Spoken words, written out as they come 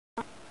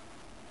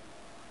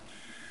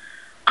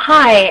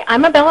Hi,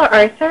 I'm Abella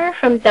Arthur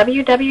from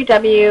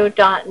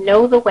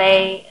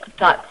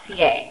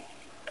www.knowtheway.ca.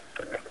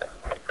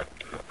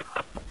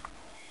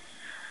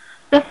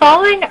 The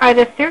following are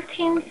the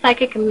 13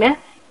 psychic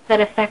myths that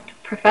affect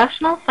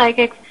professional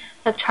psychics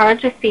that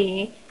charge a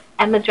fee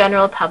and the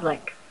general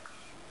public.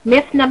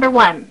 Myth number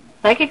 1,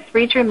 psychics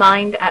read your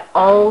mind at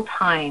all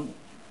times.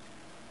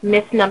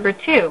 Myth number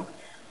 2,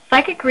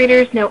 psychic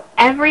readers know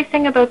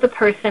everything about the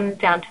person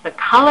down to the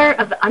color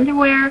of the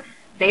underwear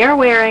they are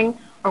wearing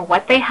or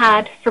what they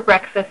had for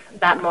breakfast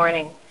that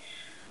morning.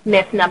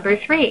 Myth number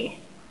 3,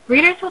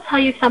 readers will tell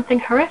you something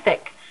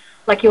horrific,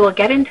 like you will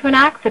get into an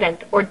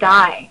accident or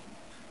die.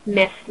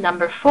 Myth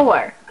number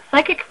 4,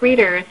 psychic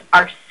readers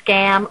are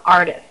scam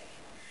artists.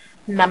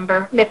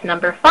 Myth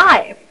number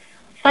 5,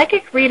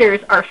 psychic readers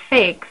are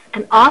fakes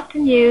and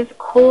often use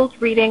cold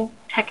reading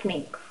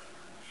techniques.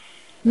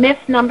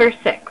 Myth number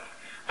 6,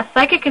 a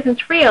psychic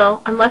isn't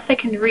real unless they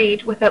can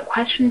read without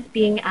questions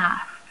being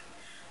asked.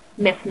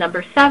 Myth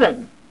number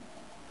 7,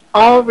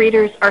 all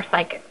readers are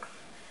psychics.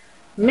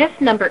 Myth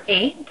number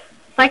 8,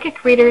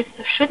 psychic readers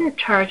shouldn't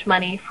charge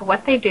money for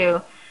what they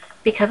do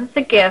because it's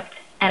a gift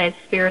and it's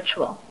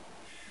spiritual.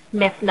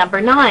 Myth number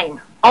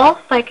 9, all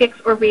psychics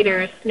or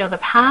readers know the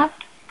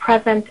past,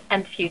 present,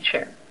 and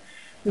future.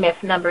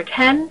 Myth number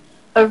 10,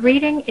 a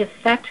reading is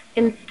set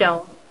in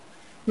stone.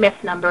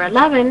 Myth number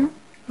 11,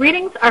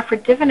 readings are for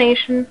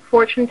divination,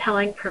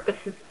 fortune-telling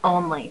purposes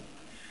only.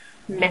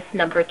 Myth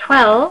number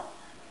 12,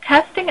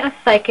 testing a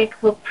psychic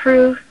will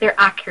prove their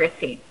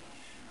accuracy.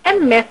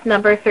 And myth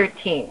number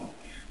 13,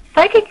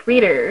 psychic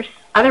readers,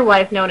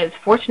 otherwise known as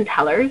fortune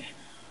tellers,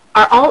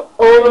 are all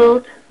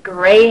old,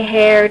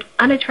 gray-haired,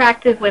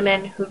 unattractive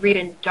women who read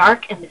in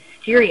dark and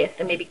mysterious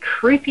and maybe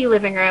creepy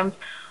living rooms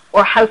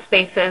or house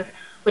spaces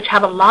which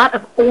have a lot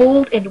of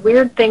old and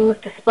weird things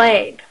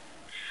displayed.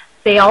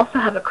 They also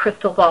have a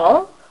crystal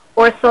ball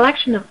or a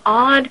selection of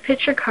odd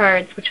picture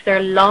cards which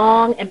their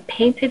long and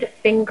painted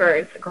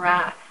fingers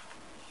grasp.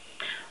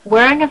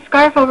 Wearing a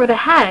scarf over the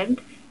head,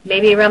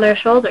 maybe around their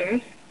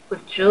shoulders,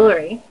 with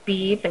jewelry,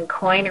 beads and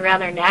coin around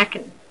their neck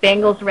and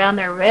bangles around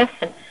their wrists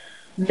and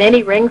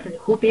many rings and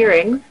hoop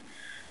earrings,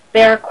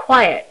 they are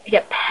quiet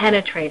yet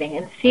penetrating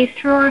and see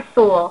through our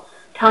soul,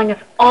 telling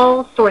us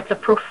all sorts of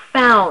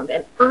profound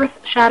and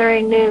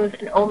earth-shattering news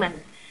and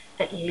omens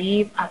that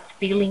leave us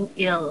feeling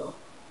ill.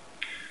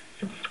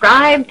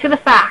 Subscribe to the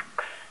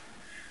facts.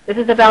 This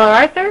is Abella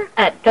Arthur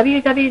at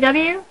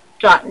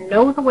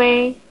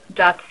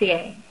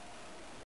www.knowtheway.ca.